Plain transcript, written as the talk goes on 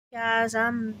Guys,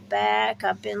 I'm back.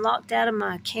 I've been locked out of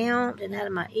my account and out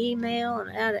of my email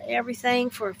and out of everything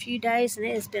for a few days, and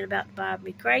it has been about to drive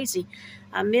me crazy.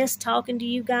 I miss talking to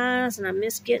you guys, and I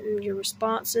miss getting your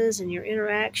responses and your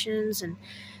interactions, and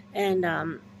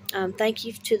thank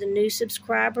you to the new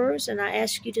subscribers. And I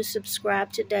ask you to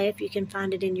subscribe today if you can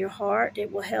find it in your heart.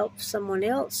 It will help someone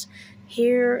else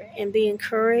hear and be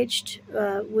encouraged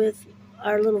with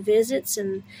our little visits,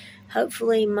 and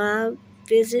hopefully my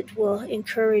visit will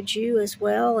encourage you as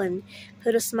well and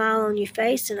put a smile on your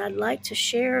face. And I'd like to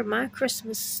share my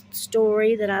Christmas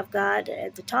story that I've got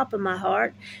at the top of my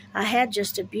heart. I had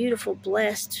just a beautiful,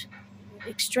 blessed,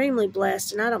 extremely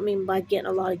blessed, and I don't mean by getting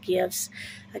a lot of gifts.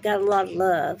 I got a lot of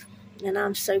love, and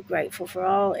I'm so grateful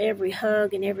for every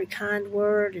hug and every kind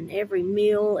word and every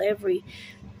meal, every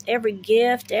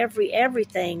gift,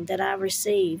 everything that I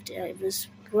received. It was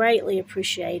greatly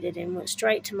appreciated and went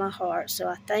straight to my heart, so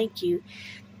I thank you.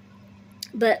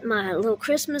 But my little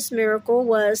Christmas miracle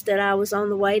was that I was on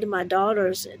the way to my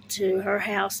daughter's, to her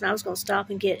house, and I was going to stop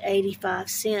and get 85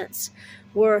 cents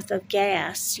worth of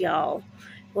gas, y'all.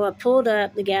 Well, I pulled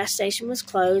up, the gas station was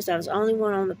closed. I was the only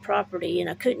one on the property, and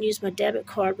I couldn't use my debit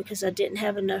card because I didn't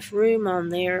have enough room on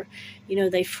there. You know,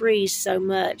 they freeze so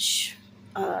much.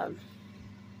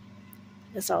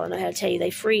 That's all I know how to tell you. They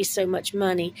freeze so much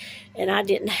money, and I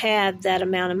didn't have that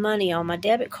amount of money on my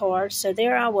debit card. So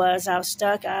there I was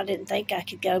stuck. I didn't think I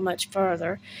could go much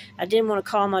further. I didn't want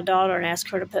to call my daughter and ask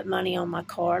her to put money on my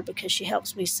card because she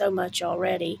helps me so much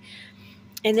already.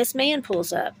 And this man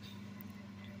pulls up,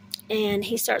 and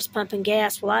he starts pumping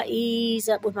gas. Well, I ease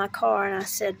up with my car, and I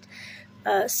said,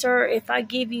 sir, if I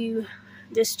give you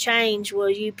this change, will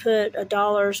you put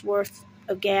 $1 worth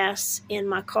of gas in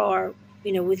my car,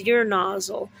 you know, with your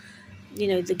nozzle, you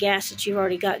know, the gas that you've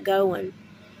already got going?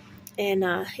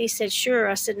 And he said, sure.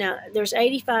 I said, now, there's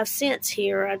 85 cents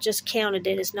here. I just counted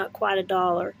it. It's not quite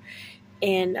 $1.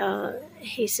 And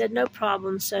he said, no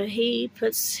problem. So he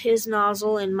puts his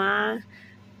nozzle in my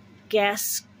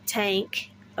gas tank,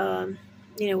 you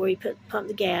know, where you pump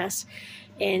the gas,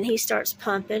 and he starts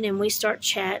pumping, and we start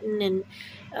chatting, and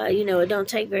you know, it don't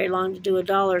take very long to do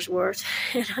 $1 worth.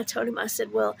 And I told him, I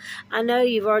said, well, I know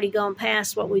you've already gone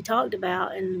past what we talked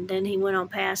about. And then he went on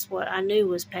past what I knew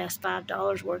was past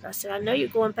 $5 worth. I said, I know you're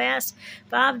going past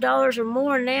 $5 or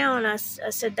more now. And I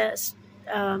said, that's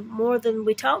more than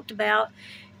we talked about.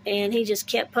 And he just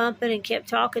kept pumping and kept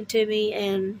talking to me,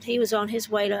 and he was on his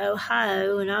way to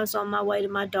Ohio, and I was on my way to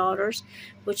my daughter's,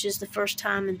 which is the first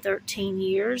time in 13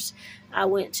 years. I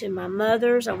went to my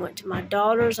mother's, I went to my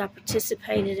daughter's, I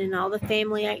participated in all the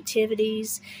family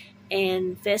activities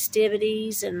and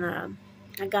festivities, and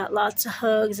I got lots of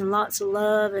hugs and lots of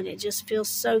love, and it just feels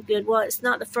so good. Well, it's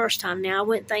not the first time now. I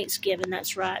went Thanksgiving,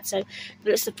 that's right, but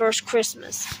it's the first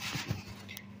Christmas.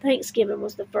 Thanksgiving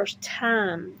was the first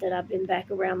time that I've been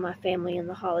back around my family in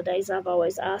the holidays. I've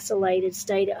always isolated,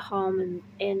 stayed at home,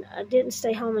 and I didn't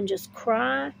stay home and just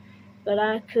cry, but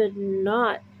I could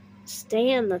not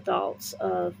stand the thoughts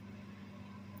of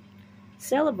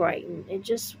celebrating. It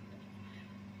just,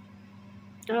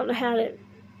 I don't know how to,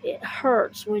 it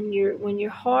hurts when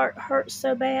your heart hurts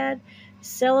so bad.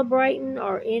 Celebrating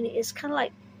it's kind of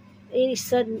like any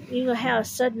sudden, you know how a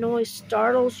sudden noise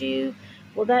startles you?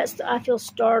 Well, I feel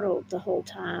startled the whole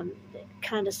time,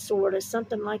 kind of, sort of,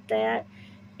 something like that,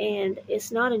 and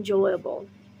it's not enjoyable,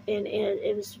 and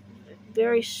it was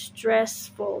very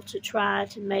stressful to try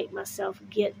to make myself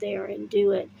get there and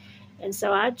do it, and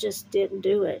so I just didn't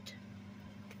do it,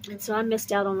 and so I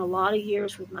missed out on a lot of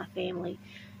years with my family.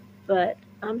 But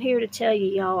I'm here to tell you,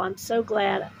 y'all, I'm so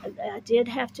glad. I did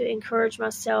have to encourage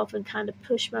myself and kind of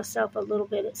push myself a little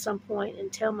bit at some point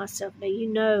and tell myself, now, you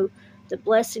know the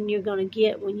blessing you're going to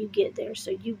get when you get there,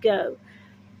 so you go.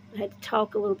 I had to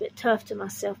talk a little bit tough to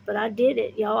myself, but I did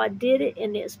it, y'all. I did it,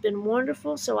 and it's been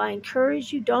wonderful. So I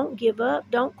encourage you, don't give up,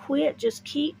 don't quit. Just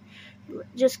keep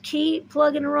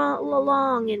plugging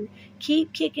along and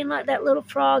keep kicking like that little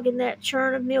frog in that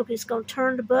churn of milk. It's going to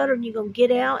turn to butter, and you're going to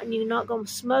get out, and you're not going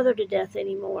to smother to death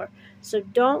anymore. So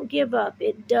don't give up.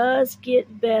 It does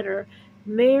get better.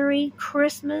 Merry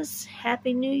Christmas,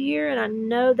 Happy New Year, and I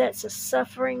know that's a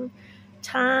suffering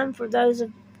time for those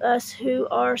of us who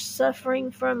are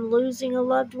suffering from losing a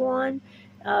loved one,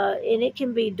 and it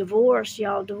can be divorce,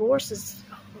 y'all. Divorce is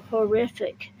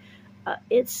horrific.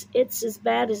 It's as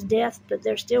bad as death, but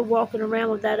they're still walking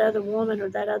around with that other woman or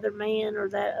that other man or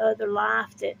that other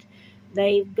life that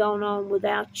they've gone on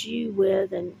without you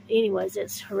with. And anyways,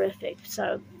 it's horrific.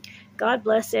 So God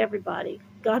bless everybody.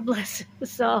 God bless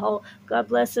us all. God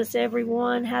bless us,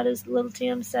 everyone. How does little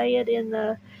Tim say it in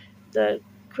the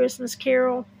Christmas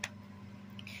Carol?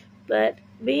 But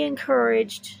be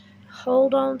encouraged.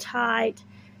 Hold on tight.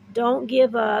 Don't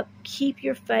give up. Keep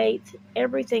your faith.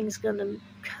 Everything's going to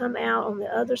come out on the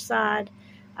other side.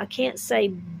 I can't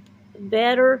say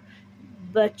better,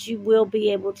 but you will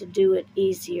be able to do it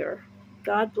easier.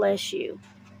 God bless you.